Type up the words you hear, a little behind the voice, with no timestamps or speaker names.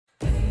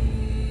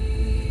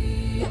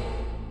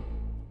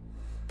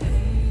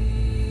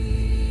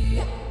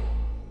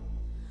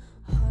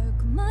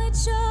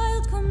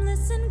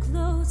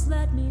close,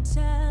 let me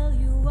tell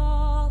you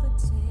of a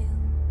tale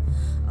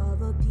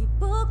of a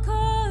people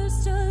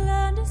cursed, a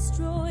land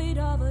destroyed,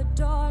 of a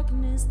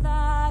darkness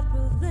that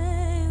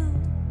prevailed.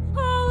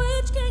 A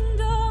witch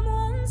kingdom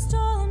once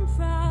tall and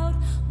proud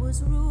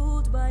was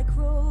ruled by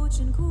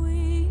Croatian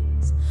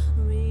queens.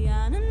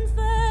 Rhiannon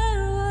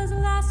fair was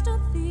last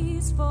of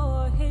these,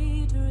 for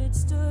hatred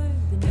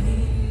stirred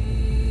beneath.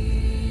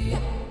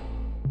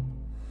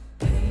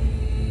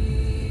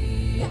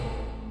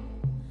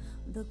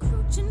 The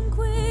Croatian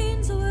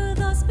queens were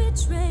thus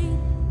betrayed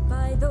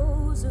by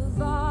those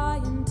of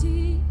iron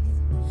teeth.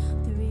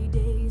 3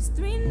 days,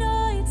 3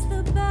 nights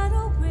the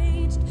battle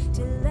raged,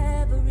 till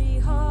every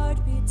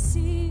heartbeat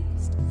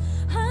ceased.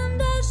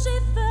 And as she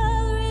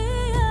fell,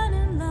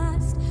 Rhiannon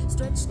last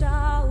stretched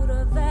out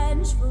a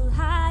vengeful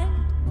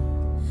hand.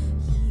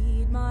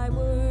 Heed my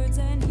words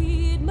and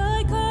heed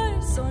my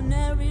curse, or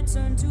ne'er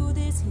return to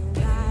this hill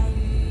land.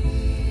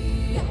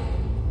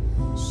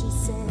 She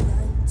said,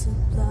 blood to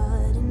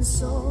blood and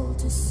soul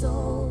to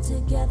soul,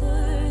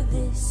 together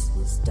this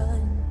was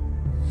done.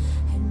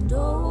 And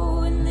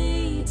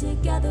only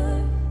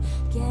together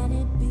can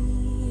it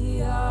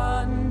be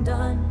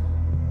undone.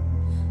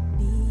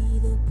 Be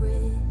the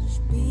bridge,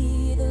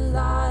 be the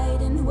light,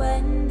 and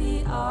when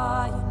the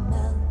iron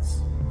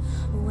melts,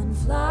 when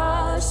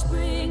flowers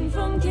spring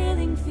from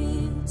killing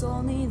fields,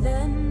 only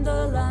then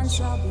the land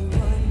shall be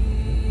won.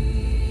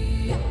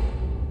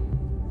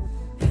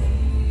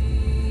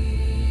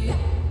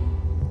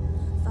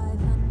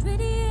 500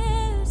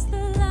 years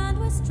the land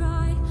was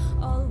dry,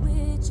 all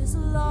witches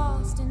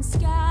lost and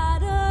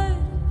scattered.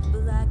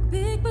 Black,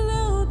 big,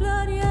 blue,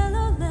 blood,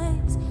 yellow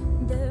legs,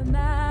 their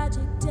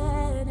magic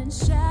dead and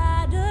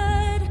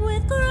shattered.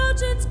 With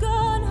Croatians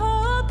gone,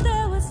 hope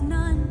there was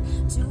none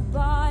to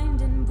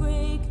bind and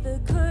break the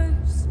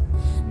curse,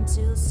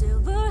 until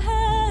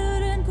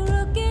silver-haired and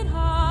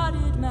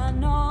crooked-hearted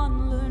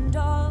Manon learned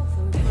of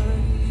her birth.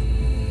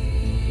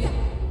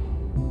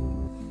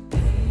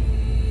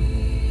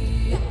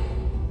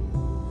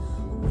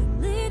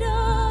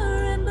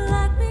 Wingleader and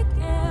black big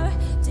air,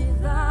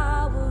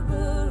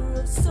 devourer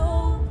of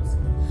souls,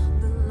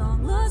 the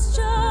long-lost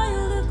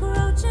child of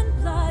Croatian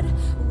blood,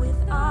 with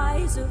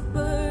eyes of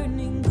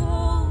burning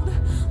gold.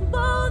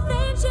 Both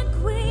ancient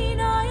queen,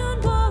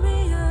 iron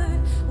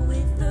warrior,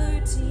 with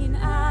 13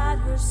 at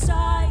her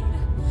side.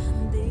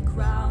 They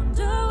crowned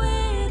her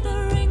with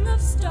a ring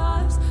of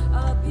stars,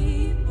 a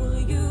people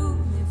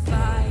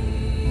unified.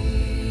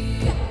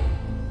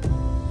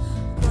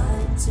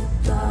 Blood to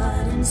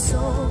blood and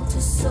soul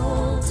to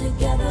soul,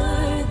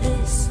 together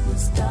this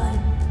was done.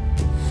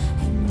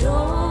 And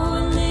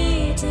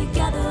only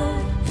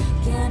together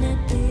can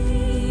it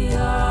be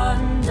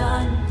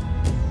undone.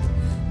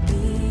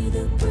 Be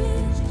the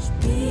bridge,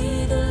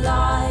 be the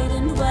light,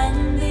 and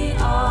when the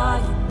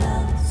iron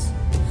melts,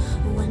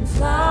 when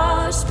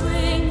flowers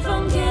spring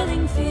from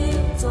killing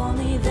fields,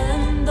 only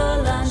then the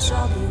land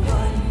shall be